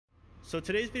So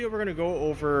today's video we're going to go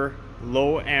over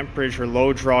low amperage or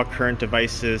low draw current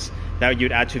devices that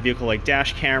you'd add to a vehicle like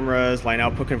dash cameras, line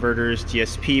output converters,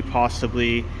 DSP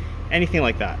possibly, anything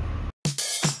like that.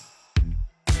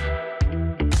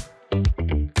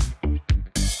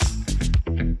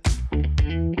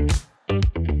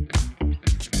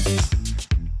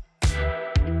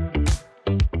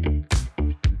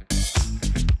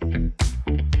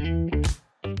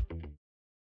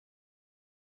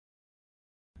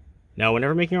 Now,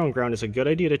 whenever making your own ground, it's a good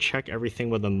idea to check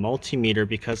everything with a multimeter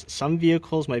because some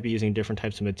vehicles might be using different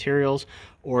types of materials,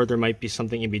 or there might be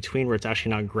something in between where it's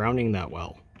actually not grounding that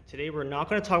well. Today, we're not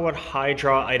going to talk about high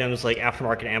draw items like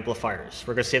aftermarket amplifiers.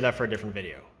 We're going to save that for a different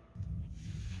video.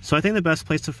 So I think the best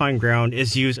place to find ground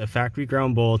is use a factory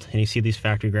ground bolt, and you see these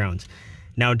factory grounds.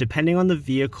 Now, depending on the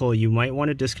vehicle, you might want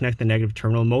to disconnect the negative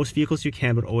terminal. Most vehicles you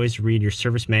can, but always read your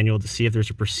service manual to see if there's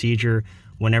a procedure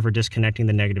whenever disconnecting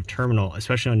the negative terminal,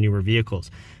 especially on newer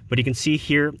vehicles. But you can see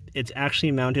here, it's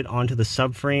actually mounted onto the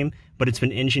subframe, but it's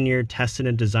been engineered, tested,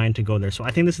 and designed to go there. So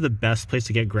I think this is the best place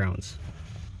to get grounds.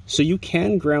 So you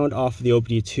can ground off the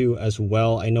OBD2 as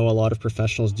well. I know a lot of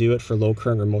professionals do it for low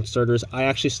current remote starters. I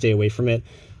actually stay away from it.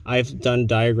 I've done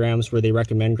diagrams where they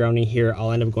recommend grounding here.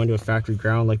 I'll end up going to a factory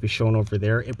ground like we've shown over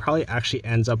there. It probably actually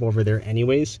ends up over there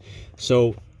anyways.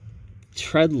 So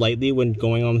tread lightly when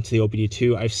going on to the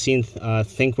OBD2. I've seen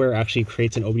Thinkware actually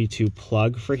creates an OBD2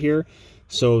 plug for here.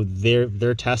 So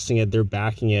they're testing it, they're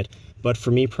backing it. But for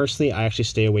me personally, I actually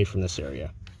stay away from this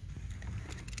area.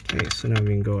 Okay, so now we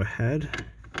can go ahead,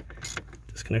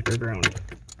 disconnect our ground.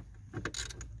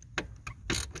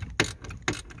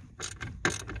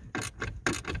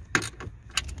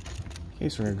 Okay,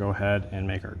 so we're going to go ahead and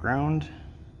make our ground.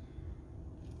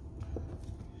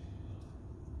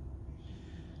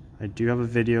 I do have a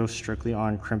video strictly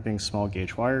on crimping small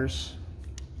gauge wires,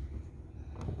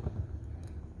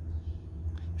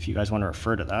 if you guys want to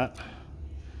refer to that.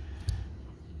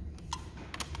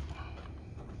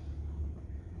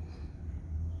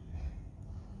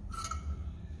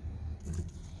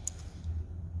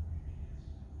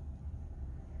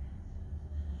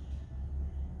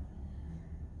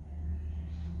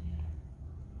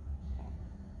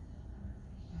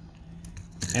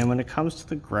 And when it comes to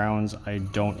the grounds, I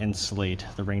don't insulate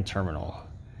the ring terminal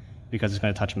because it's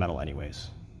going to touch metal anyways.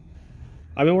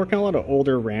 I've been working on a lot of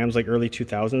older Rams, like early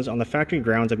 2000s. On the factory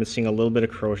grounds, I've been seeing a little bit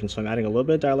of corrosion, so I'm adding a little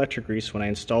bit of dielectric grease when I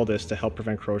install this to help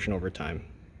prevent corrosion over time.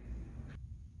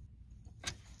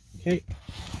 Okay,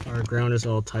 our ground is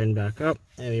all tightened back up,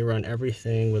 and we run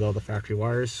everything with all the factory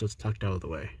wires, so it's tucked out of the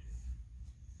way.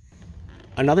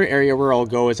 Another area where I'll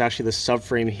go is actually the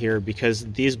subframe here because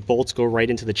these bolts go right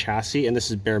into the chassis and this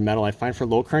is bare metal. I find for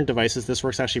low current devices, this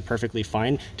works actually perfectly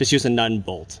fine. Just use a nut and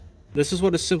bolt. This is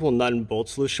what a simple nut and bolt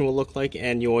solution will look like,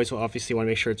 and you always will obviously want to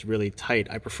make sure it's really tight.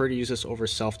 I prefer to use this over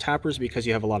self-tappers because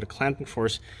you have a lot of clamping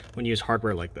force when you use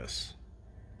hardware like this.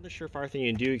 The surefire thing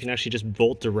you can do, you can actually just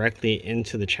bolt directly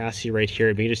into the chassis right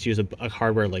here, but you just use a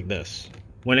hardware like this.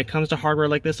 When it comes to hardware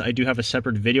like this, I do have a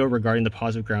separate video regarding the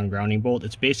positive ground grounding bolt.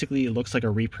 It's basically, it looks like a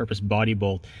repurposed body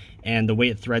bolt, and the way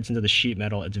it threads into the sheet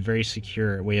metal, it's a very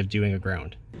secure way of doing a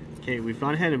ground. Okay, we've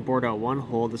gone ahead and bored out one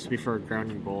hole. This will be for a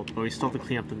grounding bolt, but we still have to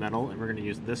clean up the metal, and we're going to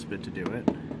use this bit to do it.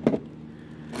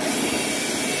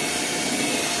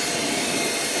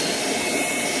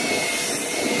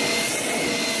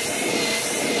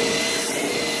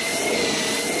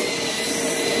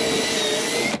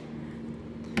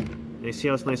 You see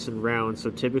how it's nice and round, so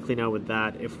typically now with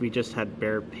that, if we just had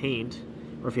bare paint,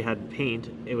 or if you had paint,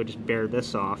 it would just bare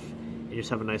this off, and you just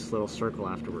have a nice little circle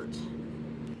afterwards.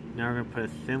 Now we're going to put a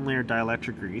thin layer of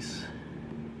dielectric grease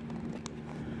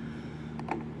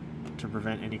to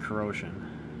prevent any corrosion.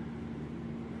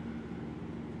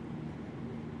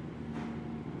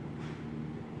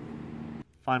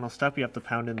 Final step, we have to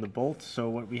pound in the bolt. So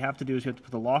what we have to do is we have to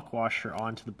put the lock washer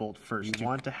onto the bolt first. You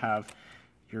want to have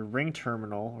your ring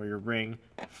terminal, or your ring,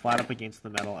 flat up against the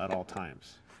metal at all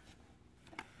times.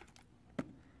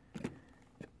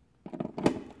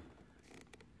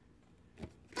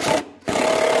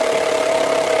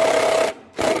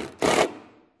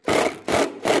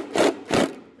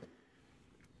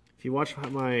 If you watch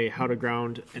my how to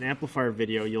ground an amplifier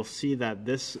video, you'll see that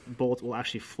this bolt will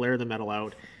actually flare the metal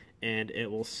out and it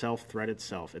will self-thread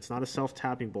itself. It's not a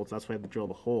self-tapping bolt, so that's why I have to drill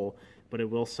the hole, but it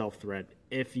will self-thread.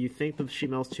 If you think the sheet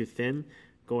metal is too thin,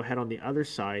 go ahead on the other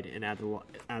side and add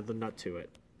the nut to it.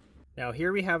 Now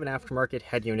here we have an aftermarket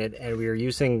head unit, and we are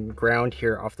using ground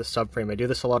here off the subframe. I do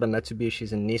this a lot of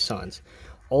Mitsubishis and Nissans.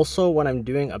 Also, when I'm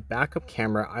doing a backup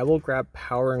camera, I will grab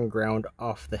power and ground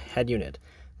off the head unit.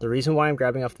 The reason why I'm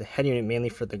grabbing off the head unit mainly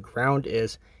for the ground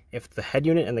is If the head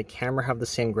unit and the camera have the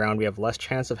same ground, we have less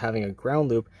chance of having a ground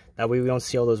loop. That way we don't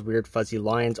see all those weird fuzzy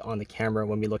lines on the camera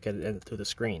when we look at it through the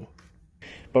screen.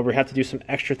 But we have to do some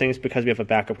extra things because we have a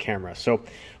backup camera. So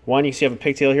one, you see I have a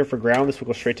pigtail here for ground. This will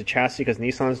go straight to chassis because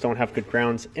Nissans don't have good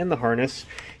grounds in the harness.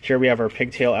 Here we have our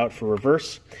pigtail out for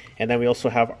reverse. And then we also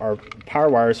have our power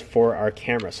wires for our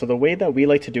camera. So the way that we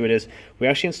like to do it is we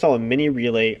actually install a mini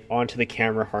relay onto the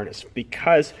camera harness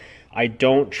because I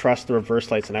don't trust the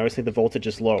reverse lights and I always think the voltage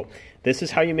is low. This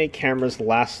is how you make cameras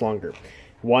last longer.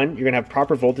 One, you're going to have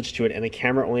proper voltage to it, and the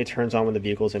camera only turns on when the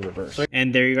vehicle's in reverse.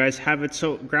 And there you guys have it.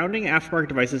 So grounding aftermarket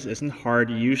devices isn't hard.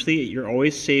 Usually you're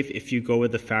always safe if you go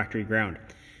with the factory ground.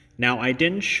 Now, I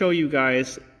didn't show you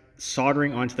guys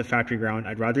soldering onto the factory ground.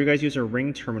 I'd rather you guys use a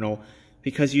ring terminal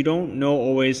because you don't know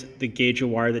always the gauge of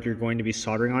wire that you're going to be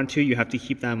soldering onto. You have to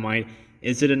keep that in mind.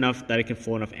 Is it enough that it can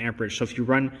flow enough amperage? So if you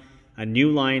run a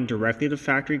new line directly to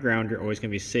factory ground, you're always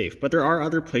going to be safe. But there are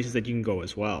other places that you can go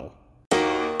as well.